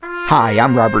Hi,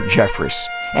 I'm Robert Jeffress,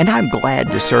 and I'm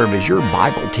glad to serve as your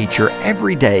Bible teacher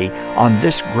every day on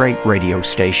this great radio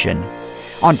station.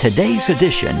 On today's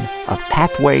edition of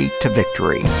Pathway to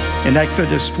Victory. In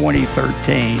Exodus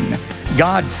 20:13,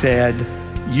 God said,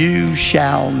 "You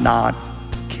shall not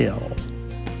kill."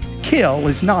 Kill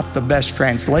is not the best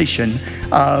translation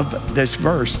of this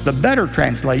verse. The better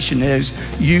translation is,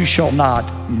 "You shall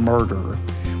not murder."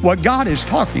 What God is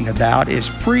talking about is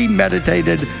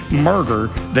premeditated murder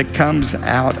that comes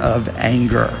out of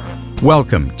anger.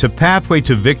 Welcome to Pathway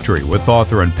to Victory with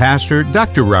author and pastor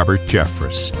Dr. Robert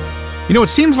Jeffress. You know, it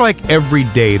seems like every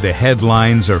day the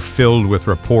headlines are filled with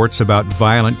reports about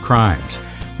violent crimes.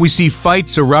 We see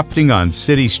fights erupting on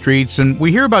city streets, and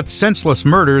we hear about senseless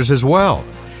murders as well.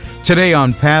 Today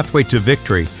on Pathway to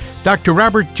Victory, Dr.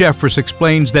 Robert Jeffress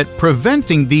explains that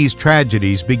preventing these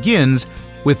tragedies begins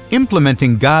with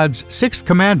implementing God's sixth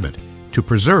commandment to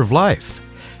preserve life.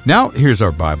 Now, here's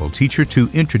our Bible teacher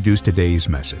to introduce today's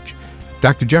message.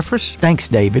 Dr. Jeffress? Thanks,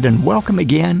 David, and welcome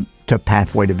again to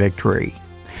Pathway to Victory.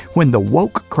 When the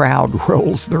woke crowd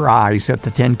rolls their eyes at the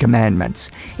Ten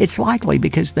Commandments, it's likely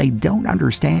because they don't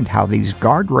understand how these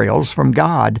guardrails from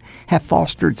God have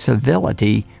fostered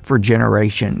civility for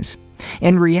generations.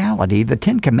 In reality, the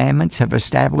Ten Commandments have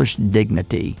established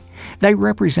dignity. They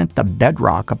represent the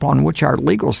bedrock upon which our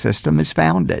legal system is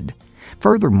founded.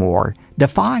 Furthermore,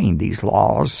 defying these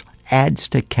laws adds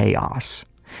to chaos.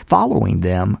 Following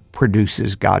them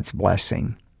produces God's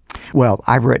blessing. Well,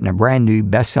 I've written a brand new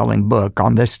best-selling book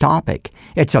on this topic.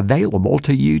 It's available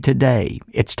to you today.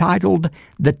 It's titled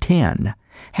The 10,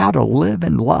 How to Live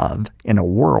and Love in a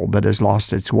World That Has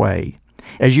Lost Its Way.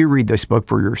 As you read this book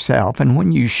for yourself, and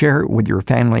when you share it with your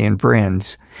family and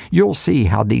friends, you'll see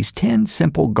how these 10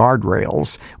 simple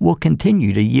guardrails will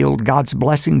continue to yield God's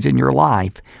blessings in your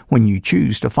life when you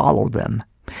choose to follow them.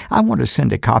 I want to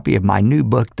send a copy of my new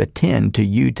book, The 10, to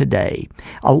you today,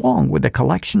 along with a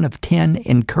collection of 10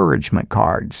 encouragement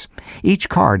cards. Each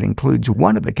card includes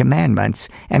one of the commandments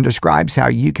and describes how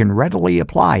you can readily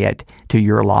apply it to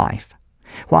your life.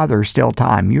 While there's still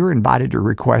time, you're invited to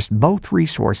request both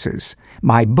resources,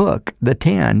 my book, The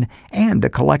 10, and the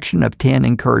collection of 10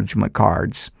 encouragement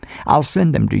cards. I'll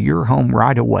send them to your home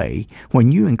right away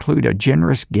when you include a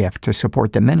generous gift to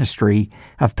support the ministry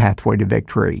of Pathway to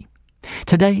Victory.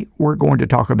 Today, we're going to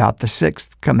talk about the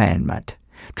sixth commandment.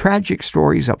 Tragic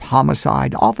stories of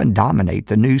homicide often dominate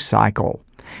the news cycle,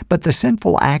 but the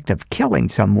sinful act of killing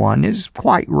someone is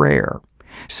quite rare.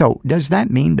 So, does that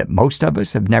mean that most of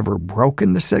us have never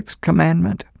broken the sixth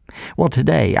commandment? Well,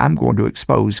 today I'm going to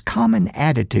expose common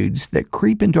attitudes that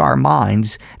creep into our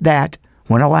minds that,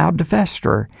 when allowed to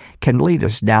fester, can lead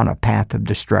us down a path of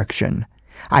destruction.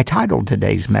 I titled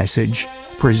today's message,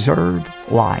 Preserve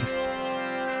Life.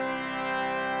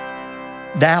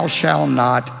 Thou shalt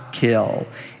not kill.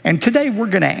 And today we're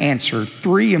going to answer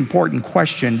three important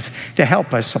questions to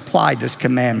help us apply this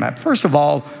commandment. First of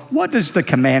all, what does the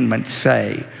commandment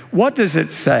say? What does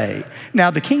it say? Now,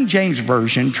 the King James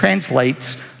Version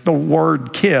translates the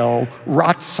word kill,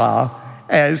 ratzah,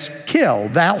 as kill.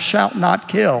 Thou shalt not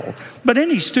kill. But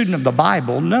any student of the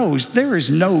Bible knows there is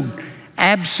no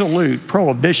absolute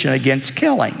prohibition against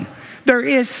killing. There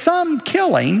is some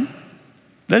killing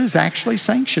that is actually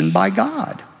sanctioned by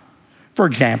God. For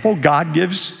example, God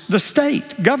gives the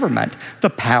state, government, the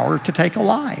power to take a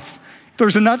life.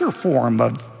 There's another form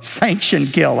of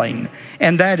sanctioned killing,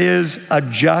 and that is a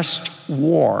just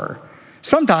war.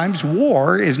 Sometimes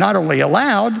war is not only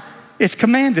allowed, it's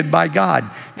commanded by God.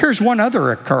 Here's one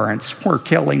other occurrence where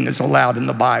killing is allowed in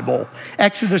the Bible.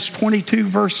 Exodus 22,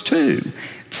 verse 2.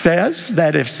 It says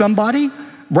that if somebody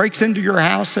breaks into your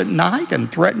house at night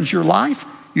and threatens your life,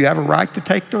 you have a right to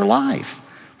take their life.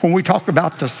 When we talk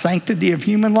about the sanctity of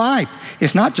human life,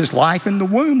 it's not just life in the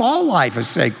womb. All life is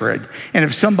sacred. And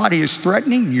if somebody is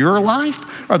threatening your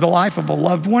life or the life of a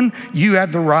loved one, you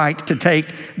have the right to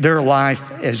take their life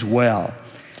as well.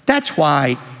 That's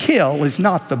why kill is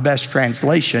not the best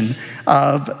translation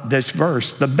of this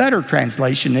verse. The better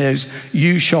translation is,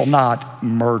 you shall not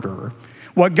murder.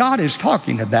 What God is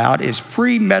talking about is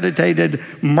premeditated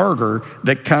murder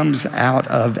that comes out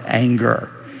of anger.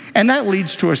 And that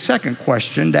leads to a second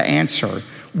question to answer.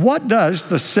 What does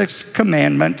the sixth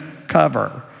commandment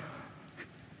cover?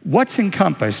 What's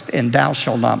encompassed in thou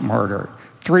shalt not murder?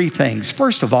 Three things.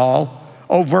 First of all,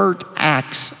 overt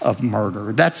acts of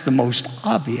murder. That's the most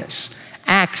obvious.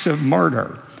 Acts of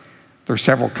murder. There are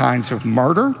several kinds of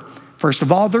murder. First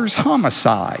of all, there's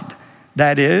homicide.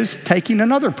 That is, taking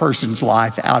another person's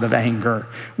life out of anger.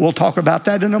 We'll talk about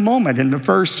that in a moment in the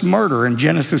first murder in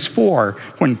Genesis 4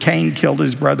 when Cain killed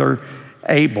his brother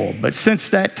Abel. But since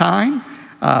that time,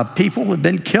 People have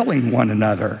been killing one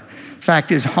another.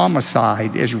 Fact is,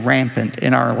 homicide is rampant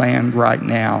in our land right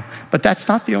now. But that's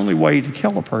not the only way to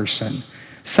kill a person.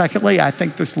 Secondly, I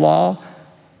think this law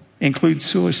includes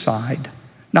suicide.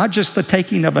 Not just the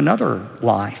taking of another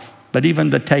life, but even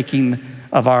the taking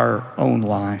of our own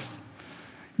life.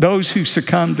 Those who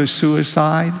succumb to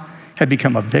suicide have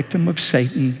become a victim of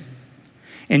Satan.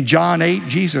 In John 8,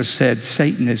 Jesus said,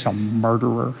 Satan is a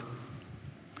murderer.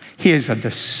 He is a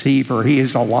deceiver. He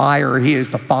is a liar. He is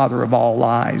the father of all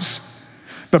lies.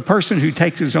 The person who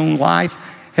takes his own life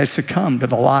has succumbed to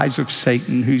the lies of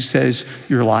Satan, who says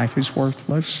your life is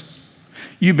worthless.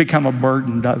 You become a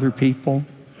burden to other people.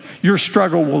 Your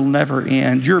struggle will never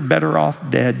end. You're better off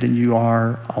dead than you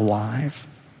are alive.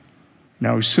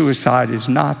 No, suicide is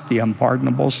not the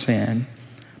unpardonable sin,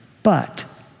 but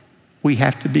we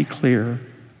have to be clear,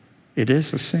 it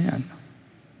is a sin.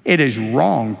 It is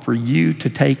wrong for you to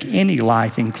take any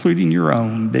life, including your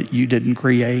own, that you didn't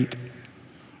create.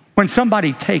 When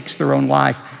somebody takes their own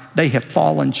life, they have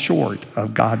fallen short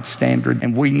of God's standard,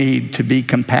 and we need to be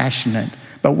compassionate,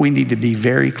 but we need to be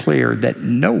very clear that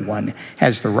no one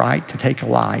has the right to take a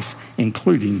life,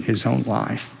 including his own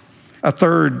life. A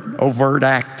third overt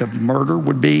act of murder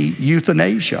would be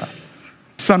euthanasia,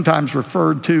 sometimes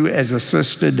referred to as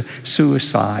assisted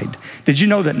suicide. Did you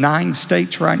know that 9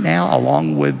 states right now,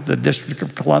 along with the District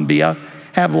of Columbia,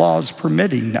 have laws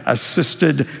permitting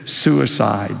assisted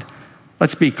suicide?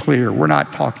 Let's be clear, we're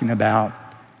not talking about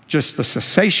just the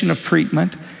cessation of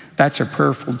treatment. That's a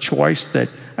prayerful choice that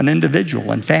an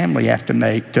individual and family have to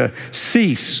make to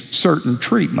cease certain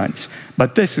treatments.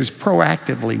 But this is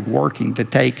proactively working to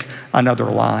take another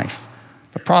life.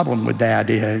 The problem with that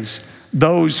is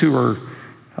those who are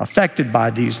affected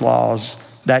by these laws,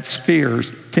 that sphere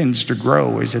tends to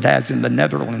grow, as it has in the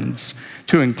Netherlands,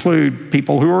 to include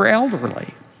people who are elderly,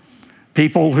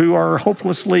 people who are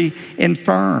hopelessly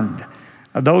infirmed,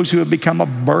 those who have become a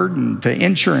burden to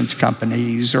insurance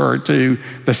companies or to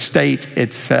the state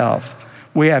itself.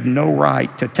 We have no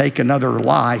right to take another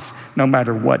life, no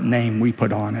matter what name we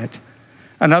put on it.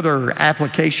 Another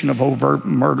application of overt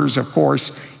murders, of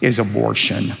course, is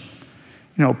abortion.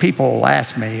 You know, people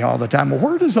ask me all the time, well,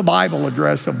 where does the Bible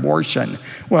address abortion?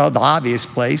 Well, the obvious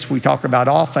place we talk about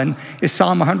often is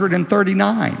Psalm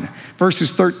 139,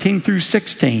 verses 13 through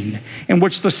 16, in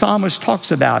which the psalmist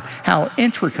talks about how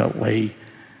intricately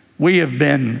we have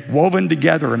been woven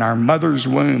together in our mother's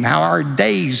womb, how our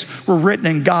days were written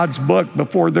in God's book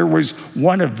before there was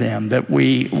one of them that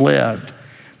we lived.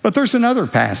 But there's another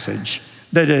passage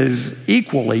that is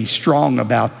equally strong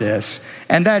about this,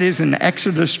 and that is in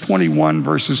Exodus 21,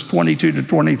 verses 22 to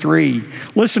 23.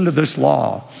 Listen to this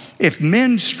law. If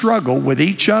men struggle with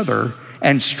each other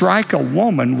and strike a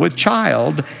woman with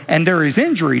child, and there is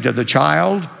injury to the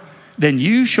child, then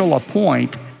you shall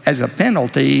appoint as a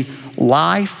penalty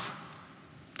life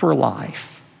for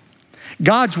life.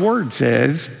 God's word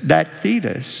says that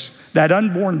fetus, that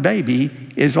unborn baby,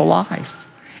 is a life.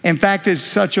 In fact, it's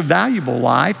such a valuable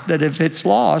life that if it's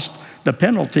lost, the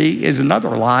penalty is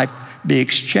another life be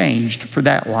exchanged for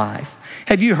that life.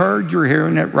 Have you heard, you're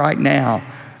hearing it right now,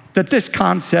 that this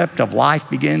concept of life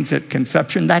begins at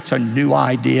conception? That's a new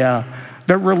idea.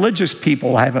 The religious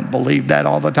people haven't believed that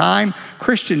all the time.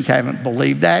 Christians haven't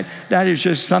believed that. That is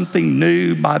just something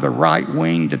new by the right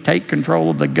wing to take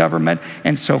control of the government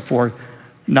and so forth.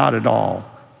 Not at all.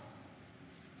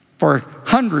 For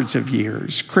hundreds of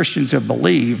years, Christians have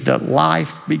believed that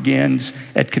life begins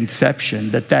at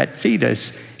conception, that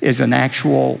fetus is an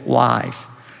actual life.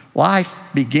 Life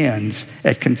begins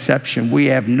at conception. We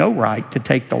have no right to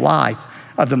take the life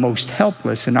of the most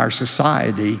helpless in our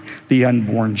society, the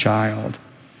unborn child.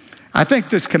 I think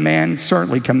this command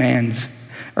certainly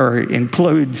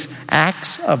includes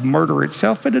acts of murder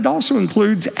itself, but it also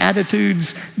includes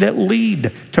attitudes that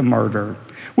lead to murder.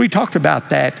 We talked about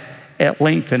that at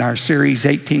length in our series,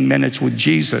 18 Minutes with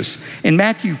Jesus. In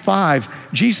Matthew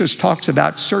 5, Jesus talks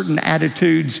about certain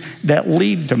attitudes that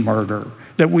lead to murder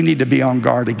that we need to be on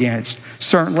guard against.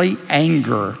 Certainly,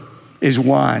 anger is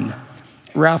one.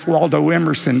 Ralph Waldo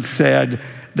Emerson said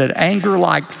that anger,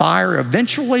 like fire,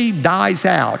 eventually dies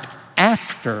out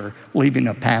after leaving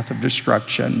a path of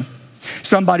destruction.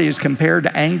 Somebody has compared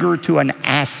anger to an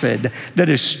acid that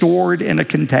is stored in a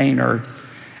container.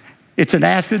 It's an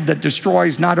acid that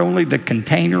destroys not only the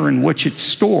container in which it's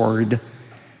stored,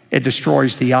 it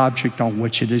destroys the object on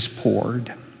which it is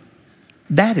poured.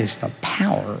 That is the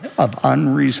power of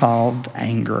unresolved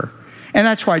anger. And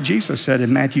that's why Jesus said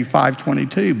in Matthew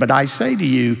 5:22, but I say to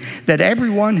you that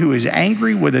everyone who is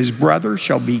angry with his brother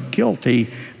shall be guilty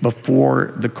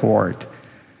before the court.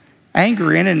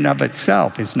 Anger in and of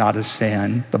itself is not a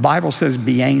sin. The Bible says,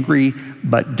 be angry,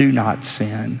 but do not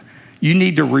sin. You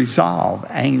need to resolve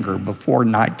anger before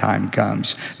nighttime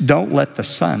comes. Don't let the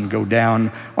sun go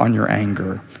down on your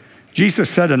anger. Jesus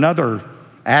said another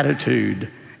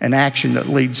attitude, an action that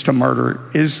leads to murder,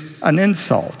 is an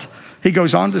insult. He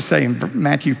goes on to say in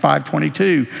Matthew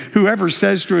 5:22, whoever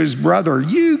says to his brother,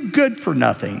 you good for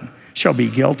nothing, shall be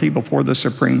guilty before the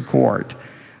Supreme Court.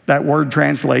 That word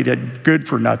translated good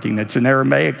for nothing, it's an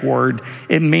Aramaic word.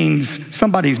 It means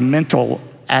somebody's mental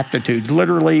aptitude.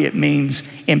 Literally, it means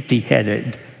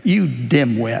empty-headed. You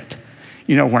dimwit.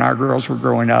 You know, when our girls were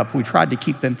growing up, we tried to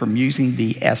keep them from using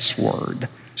the S word,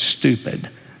 stupid.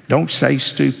 Don't say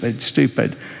stupid,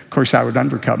 stupid. Of course, I would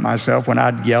undercut myself when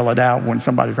I'd yell it out when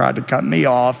somebody tried to cut me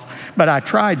off. But I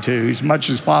tried to, as much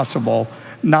as possible,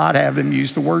 not have them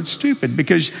use the word stupid,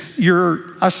 because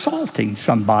you're assaulting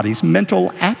somebody's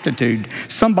mental aptitude,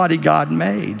 somebody God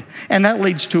made. And that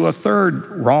leads to a third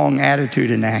wrong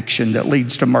attitude and action that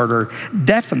leads to murder,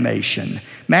 defamation.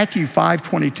 Matthew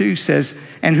 5:22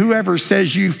 says, and whoever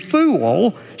says you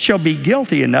fool shall be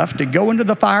guilty enough to go into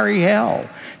the fiery hell.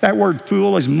 That word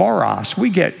fool is moros.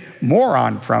 We get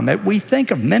moron from it. We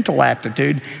think of mental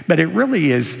aptitude, but it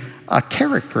really is a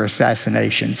character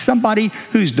assassination, somebody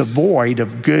who's devoid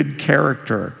of good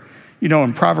character. You know,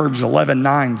 in Proverbs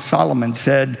 11:9, Solomon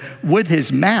said, with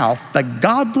his mouth, the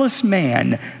godless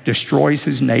man destroys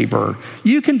his neighbor.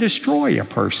 You can destroy a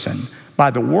person by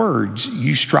the words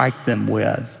you strike them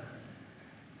with.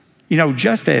 You know,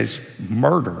 just as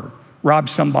murder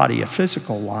robs somebody of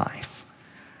physical life,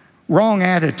 wrong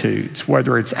attitudes,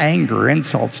 whether it's anger,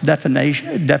 insults,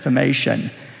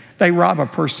 defamation, they rob a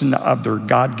person of their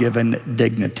God-given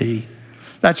dignity.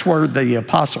 That's where the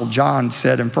Apostle John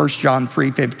said in 1 John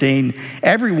 3:15,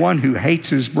 everyone who hates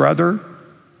his brother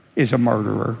is a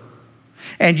murderer.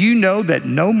 And you know that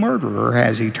no murderer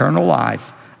has eternal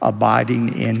life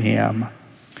abiding in him.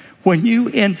 When you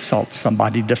insult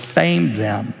somebody, defame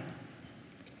them,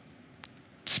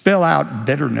 spill out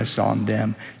bitterness on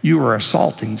them, you are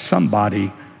assaulting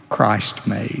somebody Christ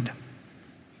made.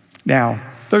 Now,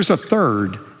 there's a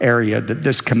third area that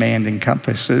this command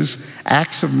encompasses: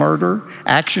 acts of murder,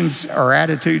 actions or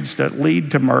attitudes that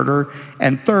lead to murder,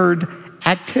 and third,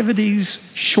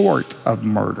 activities short of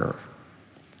murder.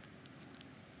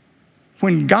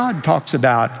 When God talks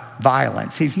about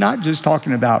violence, he's not just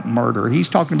talking about murder. He's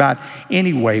talking about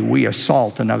any way we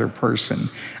assault another person.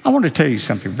 I want to tell you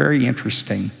something very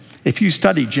interesting. If you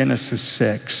study Genesis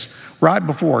 6, right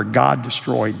before God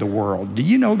destroyed the world, do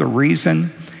you know the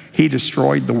reason he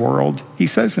destroyed the world? He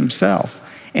says himself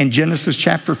in Genesis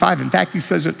chapter 5. In fact, he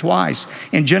says it twice.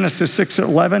 In Genesis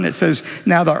 6:11, it says,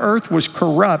 now the earth was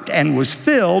corrupt and was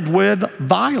filled with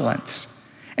violence.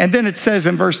 And then it says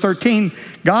in verse 13,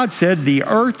 God said, the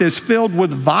earth is filled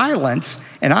with violence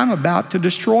and I'm about to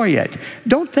destroy it.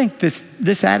 Don't think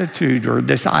this attitude or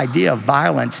this idea of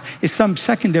violence is some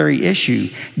secondary issue.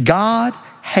 God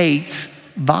hates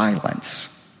violence.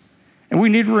 And we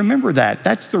need to remember that.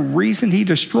 That's the reason he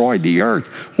destroyed the earth.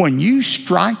 When you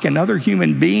strike another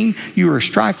human being, you are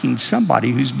striking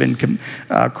somebody who's been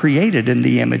created in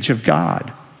the image of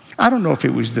God. I don't know if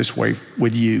it was this way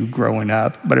with you growing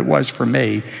up, but it was for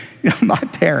me. You know, my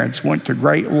parents went to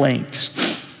great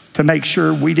lengths to make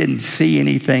sure we didn't see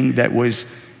anything that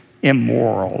was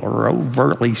immoral or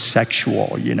overtly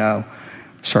sexual, you know.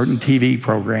 Certain TV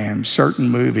programs, certain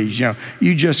movies, you know,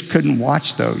 you just couldn't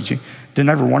watch those. You didn't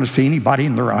ever want to see anybody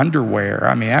in their underwear.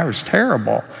 I mean, that was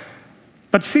terrible.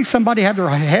 But to see somebody have their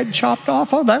head chopped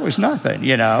off, oh, that was nothing,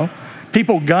 you know.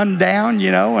 People gunned down,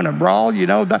 you know, in a brawl, you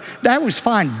know, that was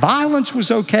fine. Violence was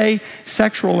okay.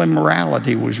 Sexual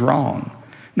immorality was wrong.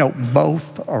 No,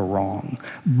 both are wrong.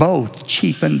 Both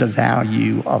cheapen the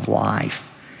value of life.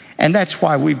 And that's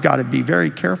why we've got to be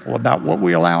very careful about what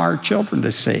we allow our children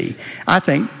to see. I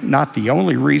think not the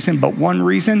only reason, but one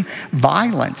reason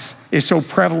violence is so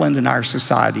prevalent in our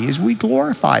society is we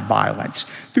glorify violence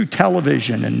through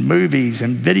television and movies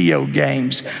and video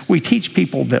games. We teach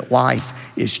people that life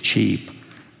is cheap.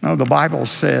 No, the Bible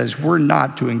says we're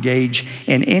not to engage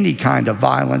in any kind of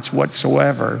violence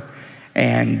whatsoever.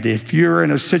 And if you're in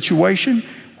a situation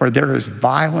where there is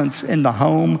violence in the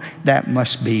home, that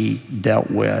must be dealt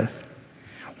with.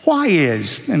 Why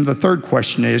is, and the third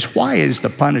question is, why is the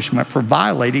punishment for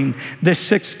violating this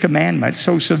sixth commandment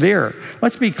so severe?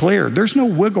 Let's be clear, there's no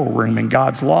wiggle room in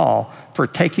God's law for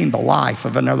taking the life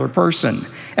of another person.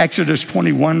 Exodus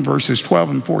 21 verses 12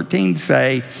 and 14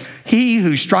 say, he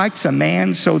who strikes a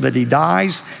man so that he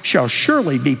dies shall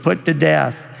surely be put to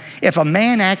death. If a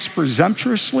man acts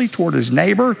presumptuously toward his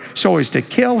neighbor so as to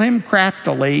kill him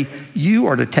craftily, you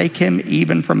are to take him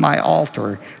even from my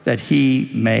altar, that he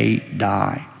may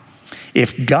die.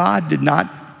 If God did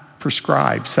not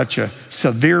prescribe such a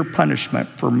severe punishment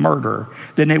for murder,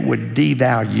 then it would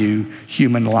devalue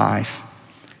human life.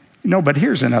 But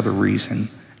here's another reason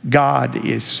God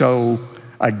is so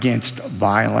against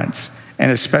violence,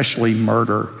 and especially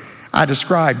murder. I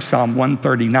described Psalm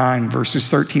 139, verses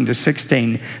 13 to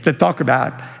 16, that talk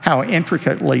about how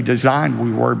intricately designed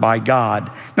we were by God.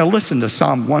 Now listen to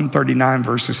Psalm 139,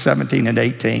 verses 17 and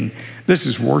 18. This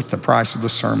is worth the price of the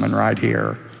sermon right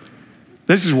here.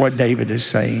 This is what David is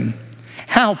saying.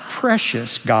 How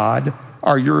precious, God,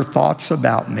 are your thoughts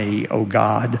about me, O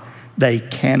God. They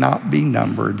cannot be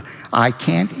numbered. I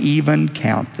can't even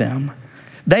count them.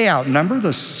 They outnumber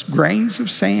the grains of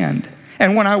sand.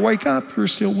 And when I wake up, you're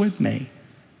still with me.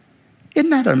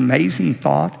 Isn't that an amazing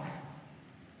thought?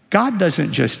 God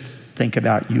doesn't just think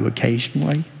about you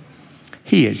occasionally.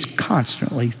 He is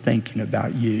constantly thinking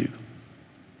about you.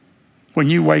 When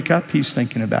you wake up, he's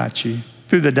thinking about you.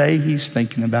 Through the day, he's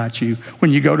thinking about you.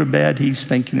 When you go to bed, he's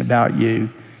thinking about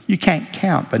you. You can't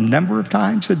count the number of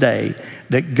times a day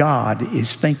that God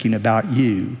is thinking about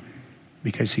you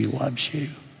because he loves you.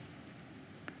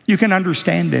 You can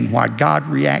understand then why God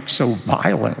reacts so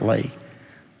violently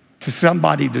to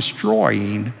somebody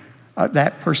destroying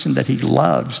that person that he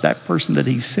loves, that person that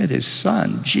he sent his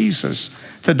son, Jesus,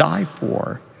 to die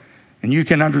for. And you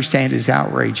can understand his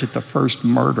outrage at the first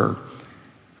murder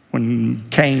when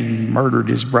Cain murdered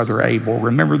his brother Abel.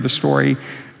 Remember the story?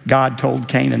 God told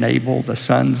Cain and Abel, the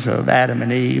sons of Adam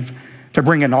and Eve, to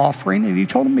bring an offering, and he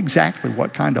told them exactly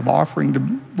what kind of offering to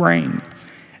bring.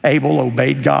 Abel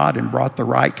obeyed God and brought the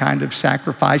right kind of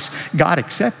sacrifice. God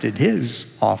accepted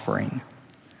his offering.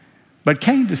 But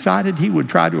Cain decided he would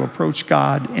try to approach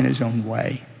God in his own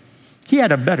way. He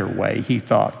had a better way, he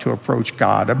thought, to approach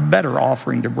God, a better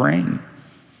offering to bring.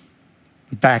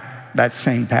 In fact, that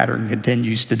same pattern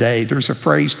continues today. There's a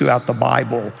phrase throughout the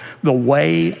Bible, the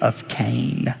way of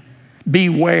Cain.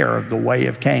 Beware of the way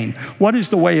of Cain. What is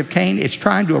the way of Cain? It's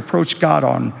trying to approach God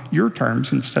on your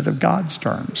terms instead of God's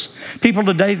terms. People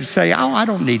today say, I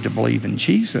don't need to believe in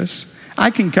Jesus.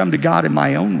 I can come to God in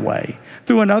my own way,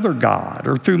 through another God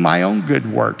or through my own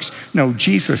good works. No,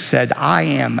 Jesus said, I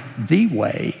am the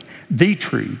way, the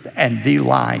truth, and the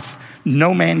life.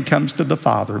 No man comes to the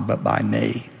Father but by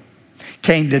me.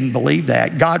 Cain didn't believe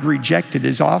that. God rejected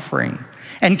his offering.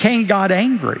 And Cain got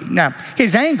angry. Now,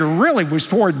 his anger really was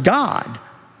toward God,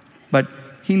 but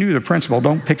he knew the principle,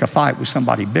 don't pick a fight with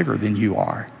somebody bigger than you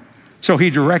are. So he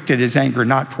directed his anger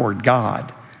not toward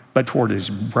God, but toward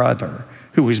his brother,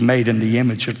 who was made in the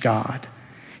image of God.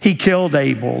 He killed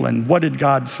Abel, and what did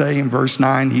God say in verse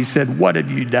 9? He said, what have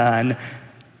you done?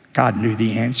 God knew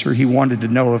the answer. He wanted to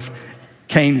know if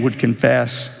Cain would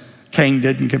confess. Cain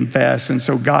didn't confess, and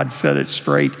so God said it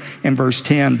straight in verse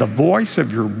 10. The voice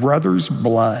of your brother's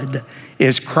blood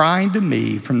is crying to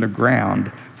me from the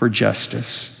ground for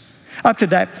justice. Up to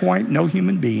that point, no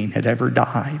human being had ever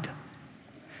died.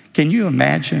 Can you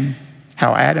imagine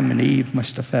how Adam and Eve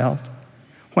must have felt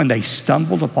when they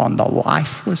stumbled upon the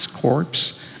lifeless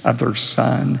corpse of their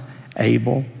son,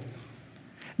 Abel?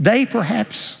 They,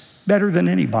 perhaps better than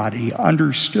anybody,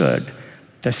 understood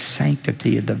the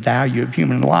sanctity and the value of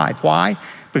human life. Why?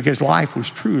 Because life was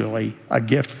truly a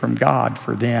gift from God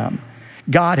for them.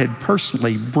 God had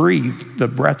personally breathed the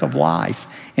breath of life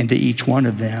into each one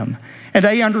of them. And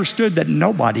they understood that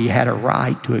nobody had a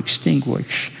right to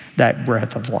extinguish that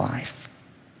breath of life.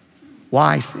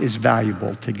 Life is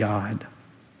valuable to God.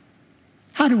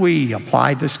 How do we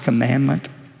apply this commandment?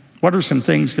 What are some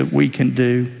things that we can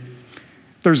do?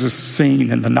 There's a scene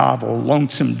in the novel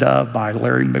Lonesome Dove by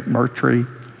Larry McMurtry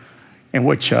in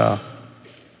which a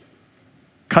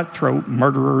cutthroat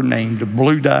murderer named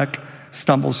Blue Duck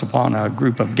stumbles upon a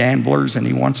group of gamblers and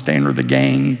he wants to enter the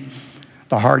game.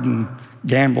 The hardened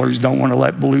gamblers don't want to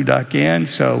let Blue Duck in,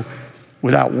 so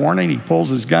without warning, he pulls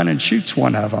his gun and shoots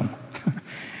one of them.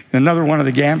 Another one of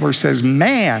the gamblers says,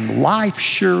 man, life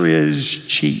sure is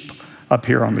cheap up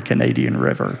here on the Canadian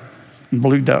River. And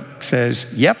Blue Duck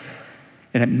says, yep,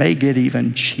 and it may get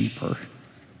even cheaper.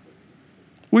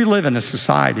 We live in a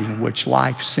society in which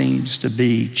life seems to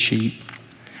be cheap.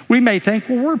 We may think,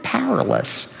 well, we're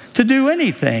powerless to do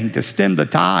anything to stem the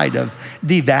tide of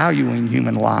devaluing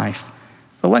human life.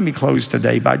 But let me close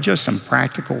today by just some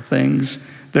practical things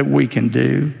that we can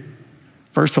do.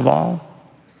 First of all,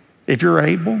 if you're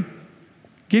able,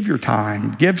 give your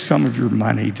time, give some of your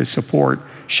money to support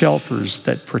shelters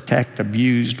that protect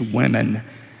abused women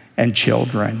and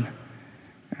children.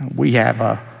 We have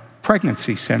a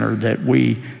pregnancy center that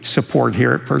we support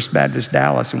here at First Baptist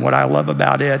Dallas. And what I love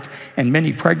about it and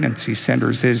many pregnancy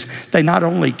centers is they not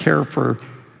only care for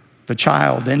the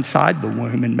child inside the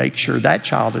womb and make sure that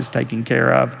child is taken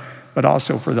care of, but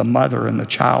also for the mother and the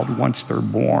child once they're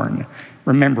born.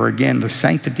 Remember, again, the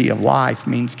sanctity of life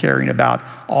means caring about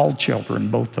all children,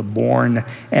 both the born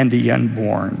and the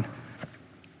unborn.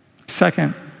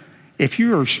 Second, if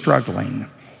you are struggling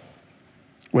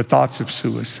with thoughts of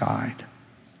suicide,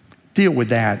 deal with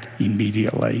that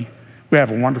immediately. We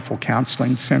have a wonderful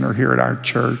counseling center here at our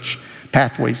church,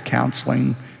 Pathways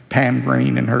Counseling. Pam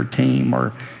Green and her team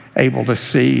are able to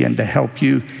see and to help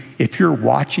you. If you're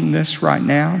watching this right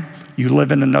now, you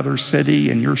live in another city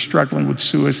and you're struggling with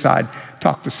suicide,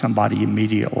 talk to somebody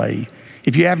immediately.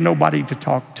 If you have nobody to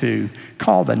talk to,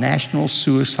 call the National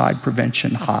Suicide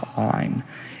Prevention Hotline.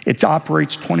 It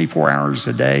operates 24 hours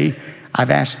a day.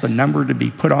 I've asked the number to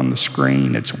be put on the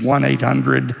screen. It's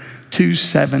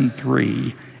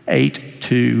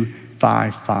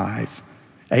 1-800-273-8255.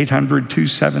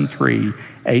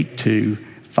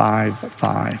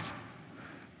 800-273-8255.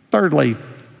 Thirdly,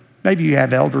 maybe you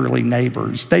have elderly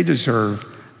neighbors. They deserve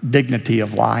dignity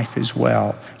of life as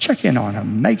well. Check in on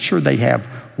them. Make sure they have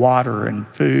water and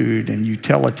food and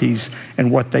utilities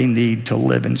and what they need to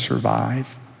live and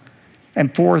survive.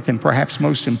 And fourth, and perhaps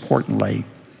most importantly,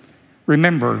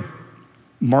 remember,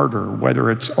 murder,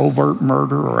 whether it's overt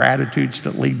murder or attitudes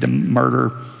that lead to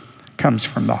murder, comes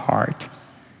from the heart.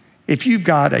 If you've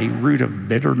got a root of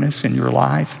bitterness in your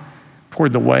life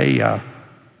toward the way a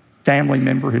family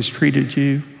member has treated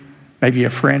you, maybe a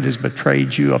friend has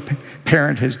betrayed you, a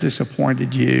parent has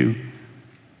disappointed you,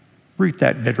 root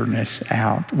that bitterness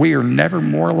out. We are never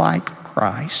more like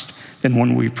Christ than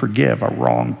when we forgive a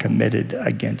wrong committed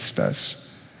against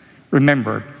us.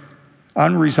 Remember,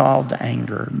 unresolved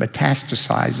anger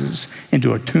metastasizes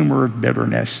into a tumor of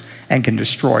bitterness and can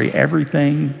destroy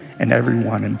everything and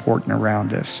everyone important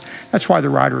around us. That's why the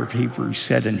writer of Hebrews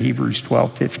said in Hebrews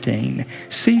 12:15,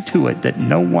 "See to it that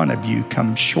no one of you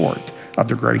comes short of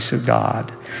the grace of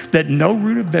God, that no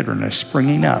root of bitterness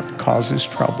springing up causes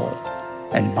trouble,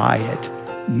 and by it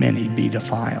many be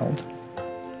defiled."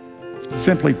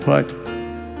 Simply put,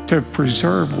 to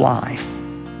preserve life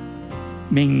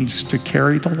means to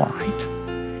carry the light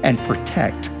and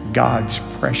protect God's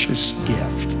precious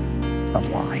gift of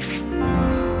life.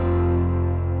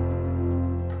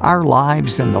 Our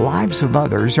lives and the lives of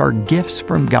others are gifts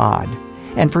from God,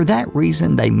 and for that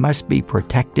reason they must be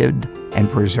protected and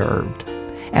preserved.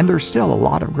 And there's still a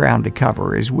lot of ground to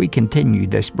cover as we continue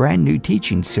this brand new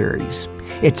teaching series.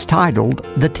 It's titled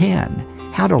The 10,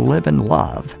 How to Live and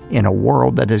Love in a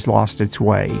World That Has Lost Its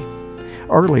Way.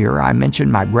 Earlier, I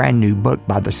mentioned my brand new book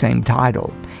by the same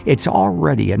title. It's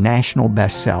already a national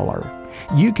bestseller.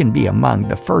 You can be among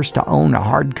the first to own a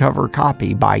hardcover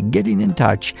copy by getting in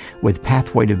touch with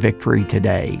Pathway to Victory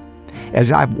today.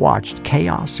 As I've watched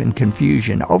chaos and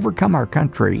confusion overcome our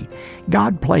country,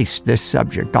 God placed this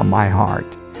subject on my heart.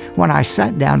 When I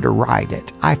sat down to write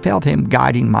it, I felt Him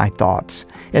guiding my thoughts,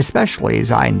 especially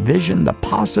as I envisioned the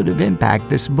positive impact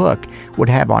this book would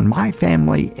have on my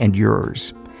family and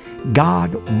yours.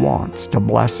 God wants to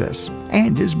bless us,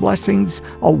 and His blessings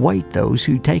await those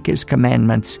who take His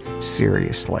commandments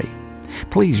seriously.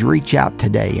 Please reach out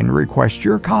today and request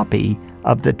your copy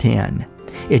of The 10.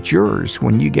 It's yours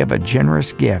when you give a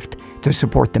generous gift to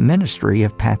support the ministry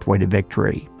of Pathway to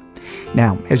Victory.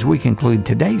 Now, as we conclude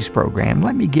today's program,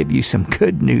 let me give you some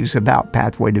good news about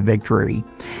Pathway to Victory.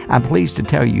 I'm pleased to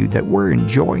tell you that we're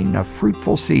enjoying a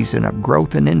fruitful season of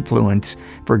growth and influence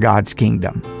for God's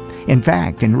kingdom. In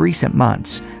fact, in recent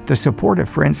months, the support of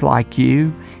friends like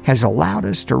you has allowed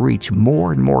us to reach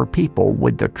more and more people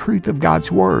with the truth of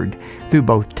God's Word through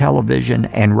both television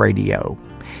and radio.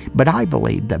 But I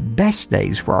believe the best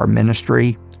days for our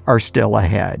ministry are still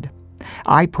ahead.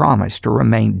 I promise to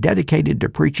remain dedicated to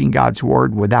preaching God's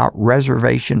Word without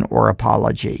reservation or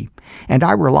apology, and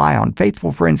I rely on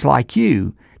faithful friends like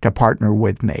you to partner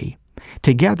with me.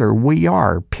 Together we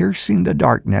are piercing the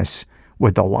darkness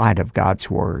with the light of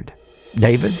God's Word.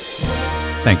 David?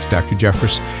 Thanks, Dr.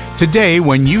 Jeffress. Today,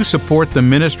 when you support the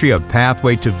ministry of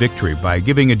Pathway to Victory by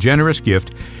giving a generous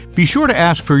gift, be sure to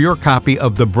ask for your copy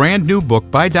of the brand new book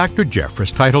by Dr.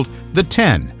 Jeffress titled The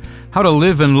 10, How to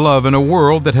Live and Love in a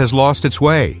World That Has Lost Its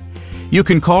Way. You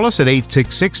can call us at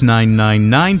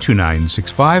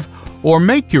 866-999-2965 or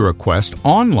make your request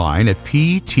online at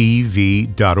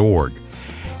ptv.org.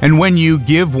 And when you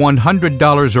give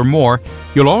 $100 or more,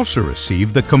 you'll also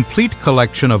receive the complete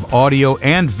collection of audio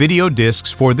and video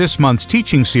discs for this month's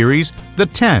teaching series, The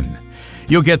 10.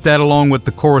 You'll get that along with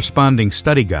the corresponding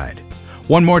study guide.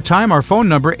 One more time, our phone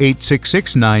number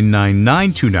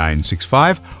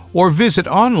 866-999-2965, or visit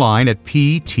online at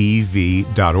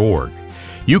ptv.org.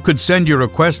 You could send your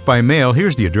request by mail.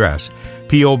 Here's the address: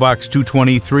 P.O. Box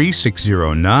 223,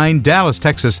 609, Dallas,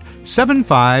 Texas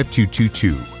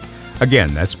 75222.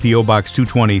 Again, that's P.O. Box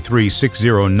 223,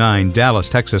 609, Dallas,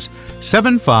 Texas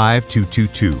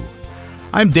 75222.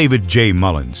 I'm David J.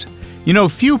 Mullins. You know,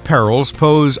 few perils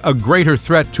pose a greater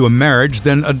threat to a marriage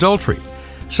than adultery.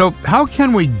 So how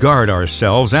can we guard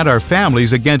ourselves and our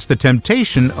families against the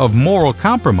temptation of moral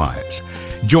compromise?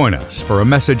 Join us for a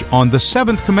message on the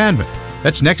seventh commandment.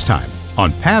 That's next time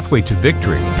on Pathway to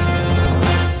Victory.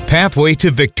 Pathway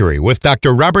to Victory with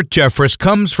Dr. Robert Jeffress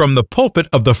comes from the pulpit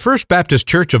of the First Baptist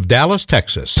Church of Dallas,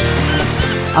 Texas.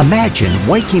 Imagine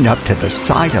waking up to the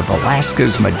sight of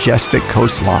Alaska's majestic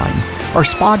coastline, or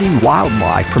spotting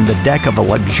wildlife from the deck of a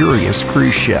luxurious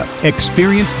cruise ship.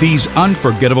 Experience these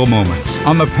unforgettable moments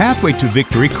on the Pathway to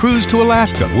Victory cruise to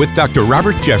Alaska with Dr.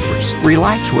 Robert Jeffress.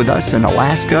 Relax with us in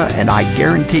Alaska, and I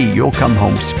guarantee you'll come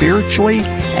home spiritually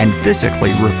and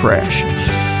physically refreshed.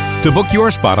 To book your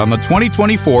spot on the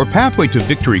 2024 Pathway to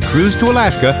Victory cruise to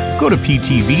Alaska, go to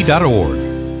ptv.org.